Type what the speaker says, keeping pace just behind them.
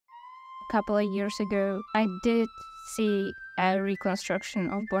A couple of years ago, I did see a reconstruction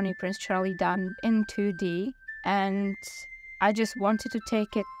of Bonnie Prince Charlie done in 2D, and I just wanted to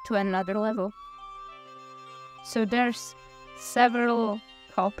take it to another level. So there's several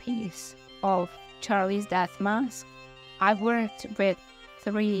copies of Charlie's death mask. I've worked with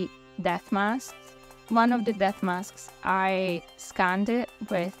 3 death masks. One of the death masks, I scanned it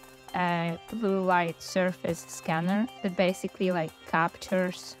with a blue light surface scanner that basically like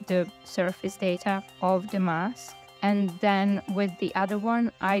captures the surface data of the mask. And then with the other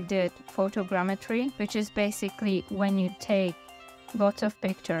one, I did photogrammetry, which is basically when you take lots of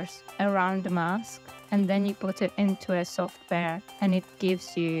pictures around the mask and then you put it into a software and it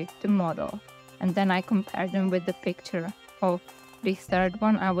gives you the model. And then I compared them with the picture of the third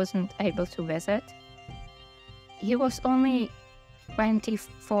one I wasn't able to visit. He was only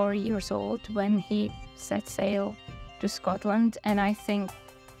 24 years old when he set sail to Scotland, and I think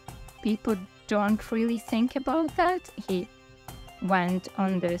people don't really think about that. He went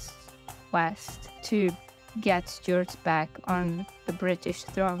on this quest to get Stuart back on the British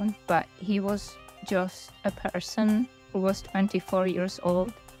throne, but he was just a person who was 24 years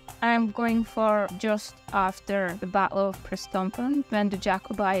old. I'm going for just after the Battle of Prestonpans, when the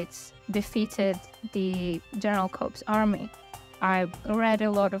Jacobites defeated the General Cope's army. I read a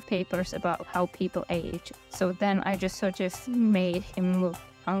lot of papers about how people age, so then I just sort of made him look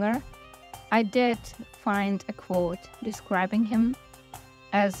younger. I did find a quote describing him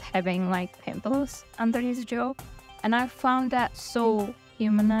as having like pimples under his jaw, and I found that so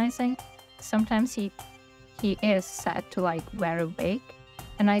humanizing. Sometimes he is said to like wear a wig,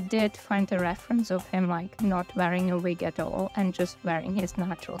 and I did find a reference of him like not wearing a wig at all and just wearing his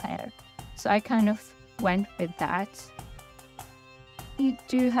natural hair. So I kind of went with that. You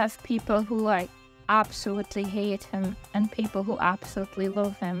do have people who like absolutely hate him and people who absolutely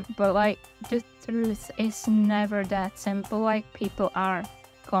love him, but like the truth is never that simple. Like people are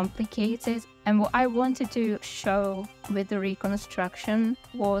complicated, and what I wanted to show with the reconstruction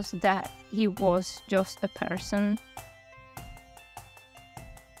was that he was just a person